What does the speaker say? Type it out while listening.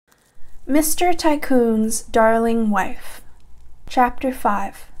Mr. Tycoon's Darling Wife. Chapter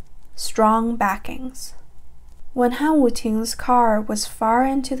 5. Strong Backings. When Han Wuting's car was far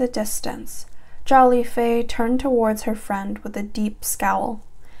into the distance, Zhao Lifei turned towards her friend with a deep scowl.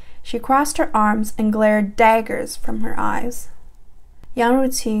 She crossed her arms and glared daggers from her eyes. Yang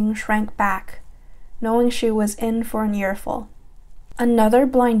Ruqing shrank back, knowing she was in for an earful. "Another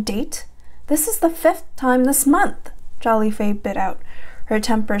blind date? This is the 5th time this month," Zhao Lifei bit out, her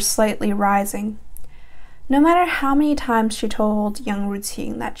temper slightly rising. No matter how many times she told Yang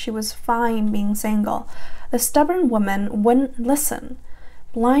Ruqing that she was fine being single, the stubborn woman wouldn't listen.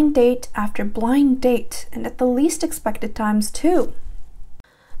 Blind date after blind date, and at the least expected times too.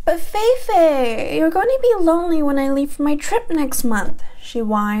 "But Feifei, you're going to be lonely when I leave for my trip next month," she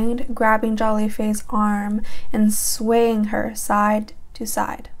whined, grabbing Zhao Lifei's arm and swaying her side to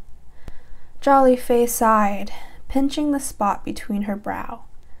side. Zhao Lifei sighed, pinching the spot between her brow.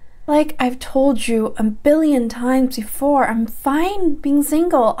 "Like I've told you a billion times before, I'm fine being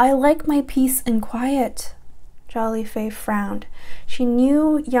single. I like my peace and quiet." Zhao Lifei frowned. She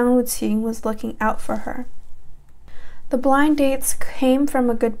knew Yang Ruqing was looking out for her. The blind dates came from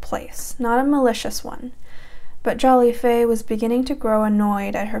a good place, not a malicious one, but Zhao Lifei was beginning to grow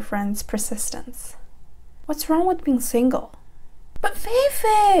annoyed at her friend's persistence. "What's wrong with being single?" "But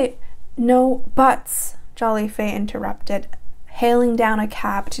Feifei!" "No buts," Zhao Lifei interrupted, hailing down a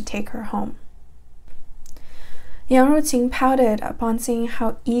cab to take her home. Yang Ruqing pouted upon seeing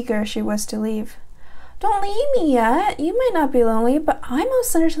how eager she was to leave. "Don't leave me yet. You might not be lonely, but I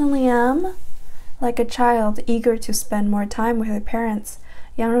most certainly am." Like a child eager to spend more time with her parents,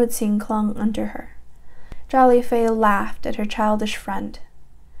 Yang Ruqing clung under her. Zhao Lifei laughed at her childish friend.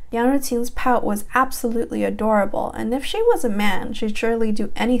 Yang Ruqing's pout was absolutely adorable, and if she was a man, she'd surely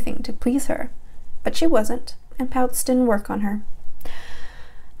do anything to please her. But she wasn't, and pouts didn't work on her.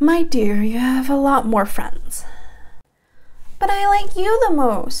 "My dear, you have a lot more friends." "But I like you the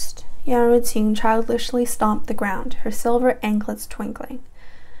most." Yang Ruqing childishly stomped the ground, her silver anklets twinkling.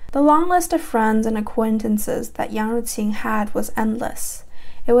 The long list of friends and acquaintances that Yang Ruqing had was endless.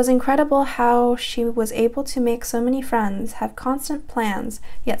 It was incredible how she was able to make so many friends, have constant plans,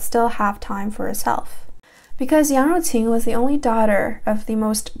 yet still have time for herself. Because Yang Ruqing was the only daughter of the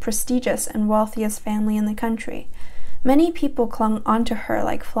most prestigious and wealthiest family in the country, many people clung onto her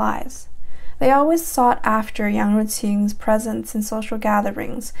like flies. They always sought after Yang Ruqing's presence in social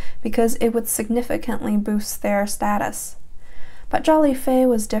gatherings because it would significantly boost their status. But Zhao Lifei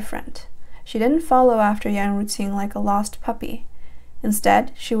was different. She didn't follow after Yang Ruqing like a lost puppy.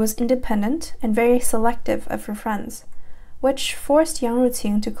 Instead, she was independent and very selective of her friends, which forced Yang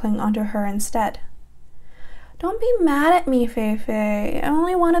Ruqing to cling onto her instead. "Don't be mad at me, Feifei. I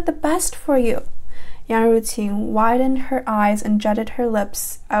only wanted the best for you." Yang Ruqing widened her eyes and jutted her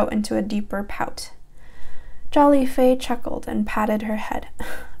lips out into a deeper pout. Zhao Lifei chuckled and patted her head.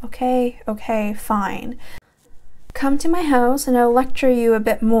 Okay, fine. Come to my house and I'll lecture you a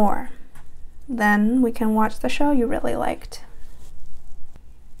bit more. Then we can watch the show you really liked."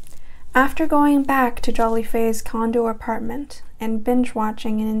 After going back to Zhao Lifei's condo apartment and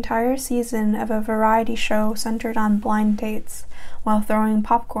binge-watching an entire season of a variety show centered on blind dates while throwing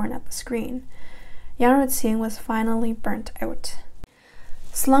popcorn at the screen, Yang Ruqing was finally burnt out.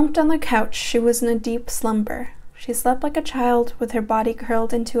 Slumped on the couch, she was in a deep slumber. She slept like a child with her body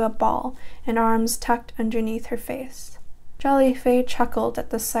curled into a ball and arms tucked underneath her face. Zhao Lifei chuckled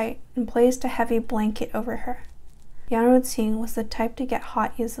at the sight and placed a heavy blanket over her. Yang Ruqing was the type to get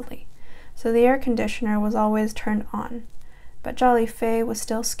hot easily, so the air conditioner was always turned on. But Zhao Lifei was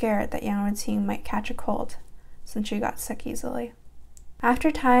still scared that Yang Ruqing might catch a cold, since she got sick easily. After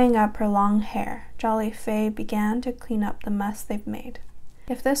tying up her long hair, Zhao Lifei began to clean up the mess they've made.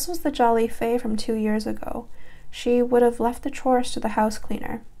 If this was the Zhao Lifei from 2 years ago, she would have left the chores to the house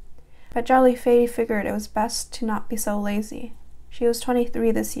cleaner. But Zhao Lifei figured it was best to not be so lazy. She was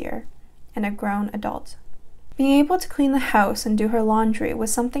 23 this year, and a grown adult. Being able to clean the house and do her laundry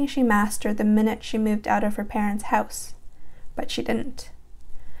was something she mastered the minute she moved out of her parents' house. But she didn't.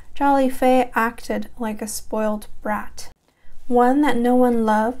 Zhao Lifei acted like a spoiled brat, one that no one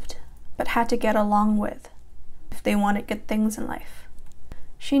loved but had to get along with if they wanted good things in life.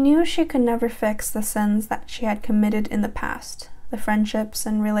 She knew she could never fix the sins that she had committed in the past, the friendships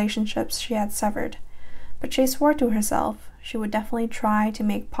and relationships she had severed, but she swore to herself she would definitely try to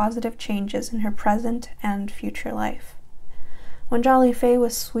make positive changes in her present and future life. When Zhao Lifei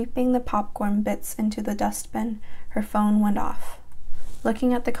was sweeping the popcorn bits into the dustbin, her phone went off.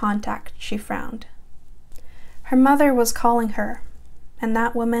 Looking at the contact, she frowned. Her mother was calling her, and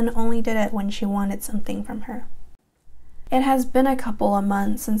that woman only did it when she wanted something from her. It has been a couple of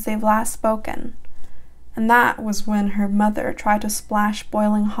months since they've last spoken, and that was when her mother tried to splash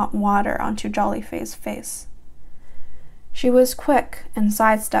boiling hot water onto Zhao Lifei's face. She was quick and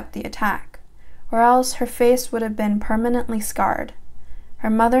sidestepped the attack, or else her face would have been permanently scarred. Her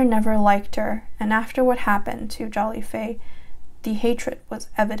mother never liked her, and after what happened to Zhao Lifei, the hatred was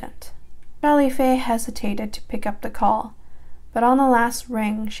evident. Zhao Lifei hesitated to pick up the call, but on the last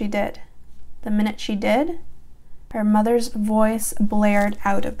ring she did. The minute she did, her mother's voice blared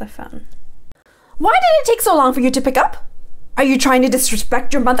out of the phone. "Why did it take so long for you to pick up? Are you trying to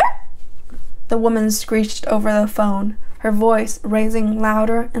disrespect your mother?" The woman screeched over the phone, her voice raising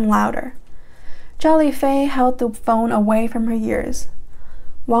louder and louder. Zhao Lifei held the phone away from her ears.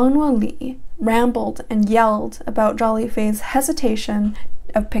 Wang Nuoli rambled and yelled about Zhao Lifei's hesitation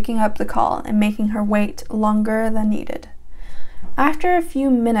of picking up the call and making her wait longer than needed. After a few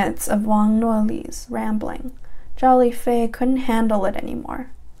minutes of Wang Nuoli's rambling, Zhao Lifei couldn't handle it anymore.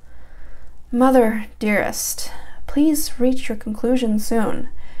 "Mother, dearest, please reach your conclusion soon."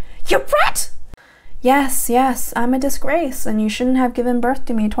 "You brat!" Yes, I'm a disgrace, and you shouldn't have given birth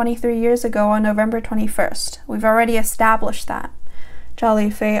to me 23 years ago on November 21st. We've already established that. Zhao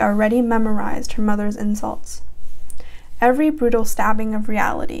Lifei already memorized her mother's insults. Every brutal stabbing of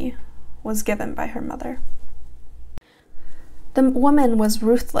reality was given by her mother. The woman was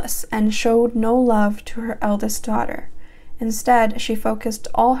ruthless and showed no love to her eldest daughter. Instead, she focused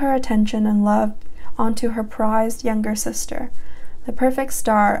all her attention and love onto her prized younger sister, the perfect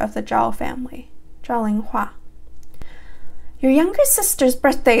star of the Zhao family, Zhao Linghua. "Your younger sister's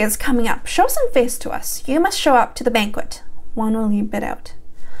birthday is coming up. Show some face to us. You must show up to the banquet," Wang Nuoli bit out.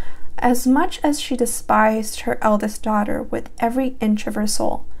 As much as she despised her eldest daughter with every inch of her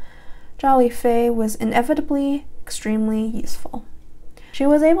soul, Zhao Lifei was inevitably extremely useful. She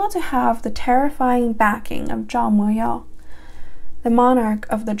was able to have the terrifying backing of Zhao Moyao, the monarch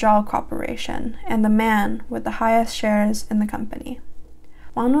of the Zhao Corporation and the man with the highest shares in the company.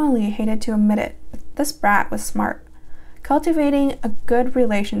 Wang Nuoli hated to admit it, but this brat was smart, cultivating a good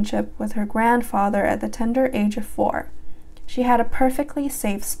relationship with her grandfather at the tender age of 4. She had a perfectly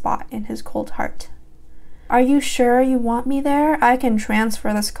safe spot in his cold heart. "Are you sure you want me there? I can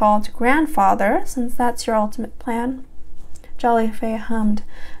transfer this call to grandfather, since that's your ultimate plan." Zhao Lifei hummed,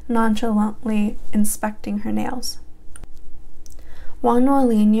 nonchalantly inspecting her nails. Wang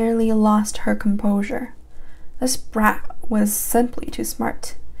Nuoli nearly lost her composure. This brat was simply too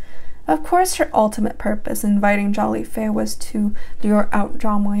smart. Of course her ultimate purpose in inviting Zhao Lifei was to lure out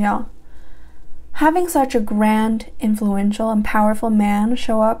Zhao Moyao. Having such a grand, influential, and powerful man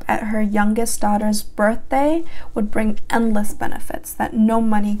show up at her youngest daughter's birthday would bring endless benefits that no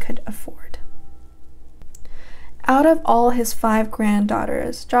money could afford. Out of all his 5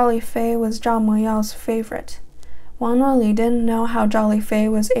 granddaughters, Zhao Lifei was Zhao Moyao's favorite. Wang Nuoli didn't know how Zhao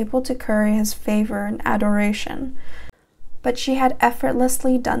Lifei was able to curry his favor and adoration, but she had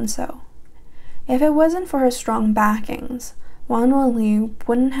effortlessly done so. If it wasn't for her strong backings, Wang Nuoli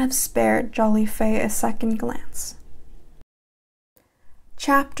wouldn't have spared Zhao Lifei a second glance.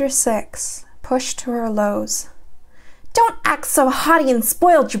 Chapter 6. Pushed to her lows. "Don't act so haughty and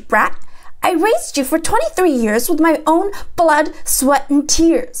spoiled, you brat! I raised you for 23 years with my own blood, sweat, and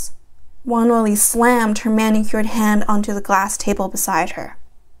tears." Wang Nuoli slammed her manicured hand onto the glass table beside her.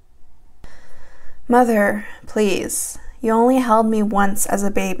 "Mother, please. You only held me once as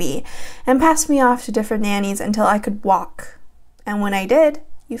a baby and passed me off to different nannies until I could walk. And when I did,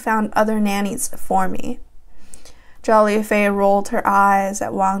 you found other nannies for me." Zhao Lifei rolled her eyes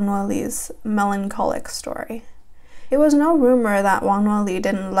at Wang Nuoli's melancholic story. It was no rumor that Wang Nuoli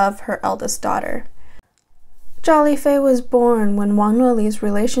didn't love her eldest daughter. Zhao Lifei was born when Wang Nuoli's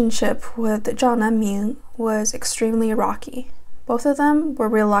relationship with Zhao Nanming was extremely rocky. Both of them were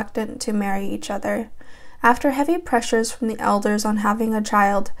reluctant to marry each other. After heavy pressures from the elders on having a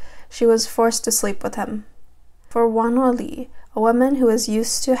child, she was forced to sleep with him. For Wang Nuoli, a woman who was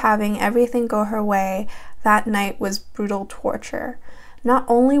used to having everything go her way, that night was brutal torture. Not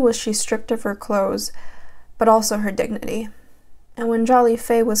only was she stripped of her clothes, but also her dignity. And when Zhao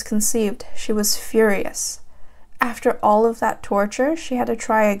Lifei was conceived, she was furious. After all of that torture, she had to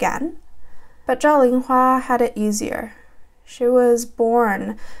try again. But Zhao Linghua had it easier. She was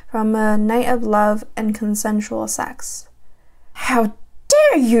born from a night of love and consensual sex. "How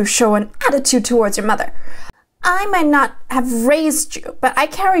dare you show an attitude towards your mother? I might not have raised you, but I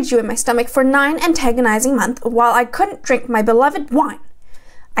carried you in my stomach for 9 antagonizing months while I couldn't drink my beloved wine.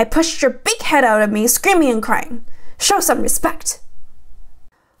 I pushed your big head out of me, screaming and crying. Show some respect."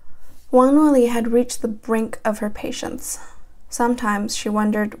 Wang Nuoli had reached the brink of her patience. Sometimes she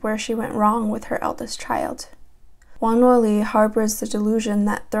wondered where she went wrong with her eldest child. Wang Nuoli harbors the delusion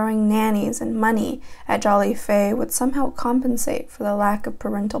that throwing nannies and money at Zhao Lifei would somehow compensate for the lack of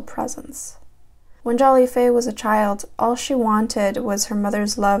parental presence. When Zhao Lifei was a child, all she wanted was her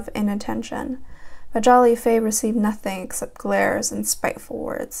mother's love and attention, but Zhao Lifei received nothing except glares and spiteful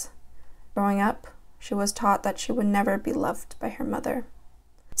words. Growing up, she was taught that she would never be loved by her mother.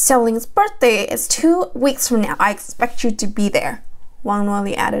 Xiaoling's birthday is 2 weeks from now. I expect you to be there, Wang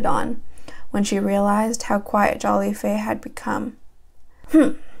Nuoli added on, when she realized how quiet Zhao Lifei had become.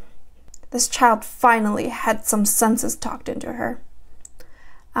 This child finally had some senses talked into her.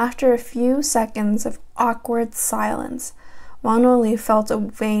 After a few seconds of awkward silence, Wang Nuoli felt a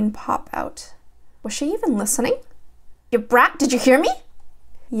vein pop out. Was she even listening? You brat, did you hear me?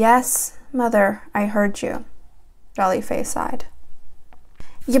 Yes, mother, I heard you, Zhao Lifei sighed.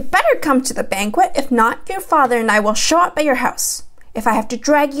 You better come to the banquet. If not, your father and I will show up at your house. If I have to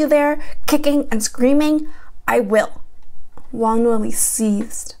drag you there, kicking and screaming, I will. Wang Nuoli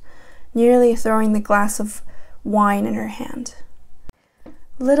seized, nearly throwing the glass of wine in her hand.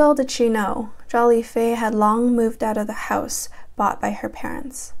 Little did she know, Zhao Lifei had long moved out of the house bought by her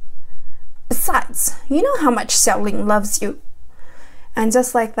parents. Besides, you know how much Xiaoling loves you. And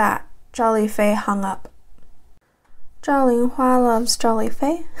just like that, Zhao Lifei hung up. Zhao Linghua loves Zhao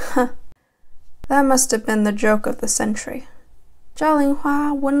Lifei? That must have been the joke of the century. Zhao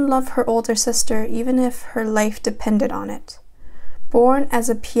Linghua wouldn't love her older sister even if her life depended on it. Born as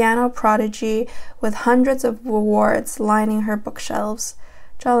a piano prodigy with hundreds of awards lining her bookshelves,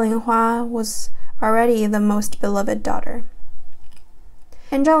 Zhao Linghua was already the most beloved daughter.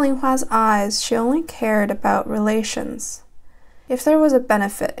 In Zhao Linghua's eyes, she only cared about relations, if there was a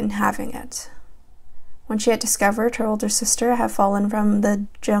benefit in having it. When she had discovered her older sister had fallen from the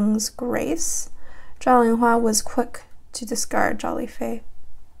Zheng's grace, Zhao Linghua was quick to discard Zhao Lifei.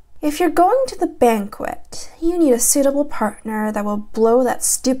 If you're going to the banquet, you need a suitable partner that will blow that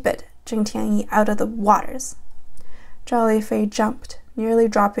stupid Zheng Tianyi out of the waters. Zhao Lifei jumped, nearly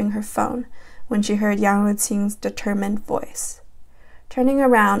dropping her phone, when she heard Yang Ruqing's determined voice. Turning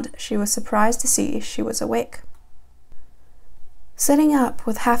around, she was surprised to see she was awake. Sitting up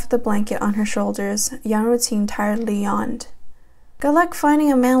with half of the blanket on her shoulders, Yang Ruqing tiredly yawned. Good luck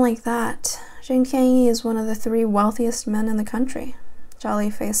finding a man like that. Zheng Tianyi is one of the 3 wealthiest men in the country. Zhao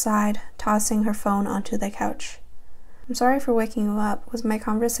Lifei sighed, tossing her phone onto the couch. I'm sorry for waking you up. Was my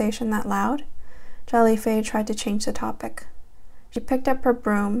conversation that loud? Zhao Lifei tried to change the topic. She picked up her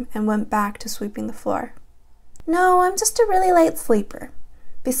broom and went back to sweeping the floor. No, I'm just a really late sleeper.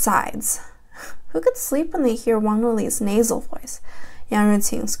 Besides, who could sleep when they hear Wang Nuoli's nasal voice? Yang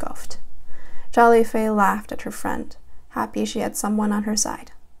Ruqing scoffed. Zhao Lifei laughed at her friend, happy she had someone on her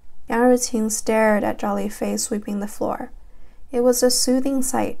side. Yang Ruqing stared at Zhao Lifei sweeping the floor. It was a soothing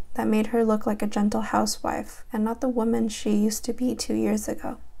sight that made her look like a gentle housewife and not the woman she used to be 2 years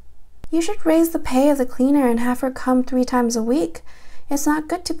ago. You should raise the pay of the cleaner and have her come 3 times a week. It's not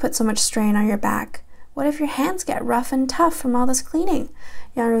good to put so much strain on your back. What if your hands get rough and tough from all this cleaning?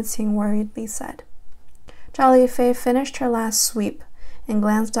 Yang Ruqing worriedly said. Zhao Lifei finished her last sweep and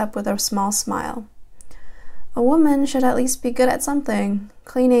glanced up with a small smile. A woman should at least be good at something.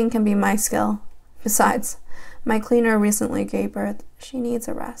 Cleaning can be my skill. Besides, my cleaner recently gave birth. She needs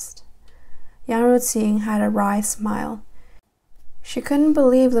a rest. Yang Ruqing had a wry smile. She couldn't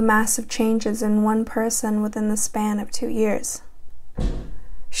believe the massive changes in one person within the span of 2 years.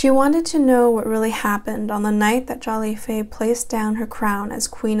 She wanted to know what really happened on the night that Zhao Lifei placed down her crown as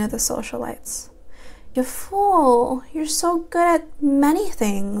queen of the socialites. You fool! You're so good at many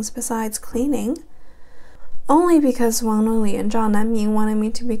things besides cleaning. Only because Wang Nuoli and Zhao Nanming wanted me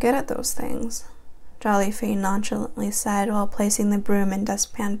to be good at those things, Zhao Lifei nonchalantly said while placing the broom and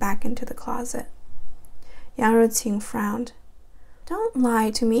dustpan back into the closet. Yang Ruqing frowned. Don't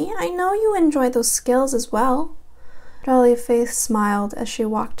lie to me. I know you enjoy those skills as well. Zhao Lifei smiled as she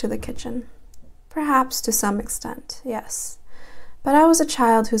walked to the kitchen. Perhaps to some extent, yes. But I was a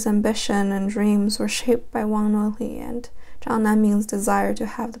child whose ambition and dreams were shaped by Wang Nuoli and Zhao Nanming's desire to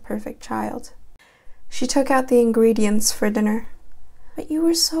have the perfect child. She took out the ingredients for dinner. But you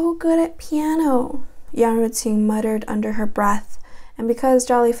were so good at piano, Yang Ruqing muttered under her breath, and because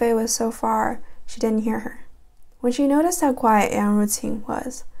Zhao Lifei was so far, she didn't hear her. When she noticed how quiet Yang Ruqing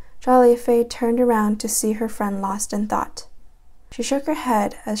was, Zhao Lifei turned around to see her friend lost in thought. She shook her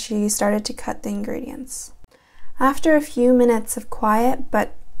head as she started to cut the ingredients. After a few minutes of quiet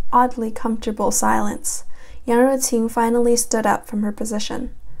but oddly comfortable silence, Yang Ruqing finally stood up from her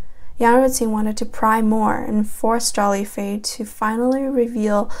position. Yang Ruqing wanted to pry more and force Zhao Lifei to finally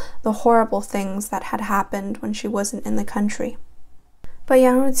reveal the horrible things that had happened when she wasn't in the country. But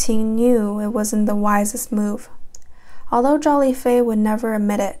Yang Ruqing knew it wasn't the wisest move. Although Zhao Lifei would never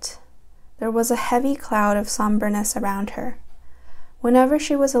admit it, there was a heavy cloud of somberness around her. Whenever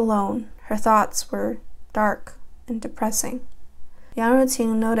she was alone, her thoughts were dark and depressing. Yang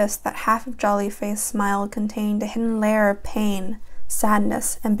Ruqing noticed that half of Zhao Lifei's smile contained a hidden layer of pain,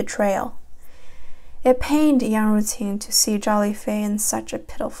 sadness, and betrayal. It pained Yang Ruqing to see Zhao Lifei in such a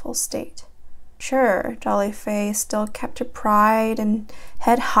pitiful state. Sure, Zhao Lifei still kept her pride and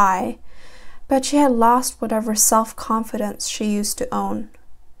head high, but she had lost whatever self-confidence she used to own.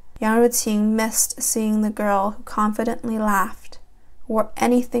 Yang Ruqing missed seeing the girl who confidently laughed, wore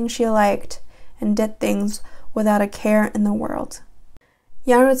anything she liked, and did things without a care in the world.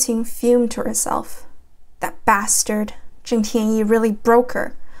 Yang Ruqing fumed to herself. That bastard, Zheng Tianyi, really broke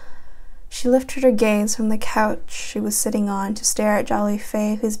her. She lifted her gaze from the couch she was sitting on to stare at Zhao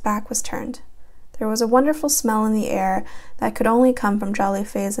Lifei, whose back was turned. There was a wonderful smell in the air that could only come from Zhao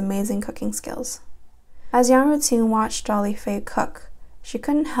Lifei's amazing cooking skills. As Yang Ruqing watched Zhao Lifei cook, she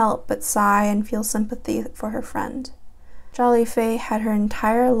couldn't help but sigh and feel sympathy for her friend. Zhao Lifei had her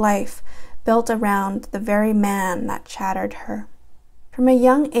entire life built around the very man that shattered her. From a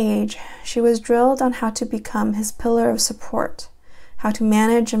young age, she was drilled on how to become his pillar of support, how to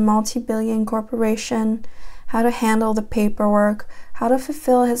manage a multi-billion corporation, how to handle the paperwork, how to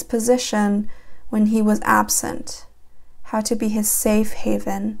fulfill his position when he was absent, how to be his safe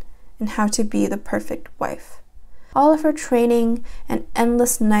haven, and how to be the perfect wife. All of her training and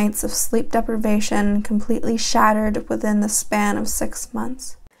endless nights of sleep deprivation completely shattered within the span of 6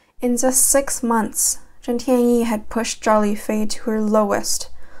 months. In just 6 months, Zheng Tianyi had pushed Zhao Lifei to her lowest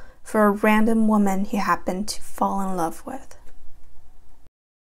for a random woman he happened to fall in love with.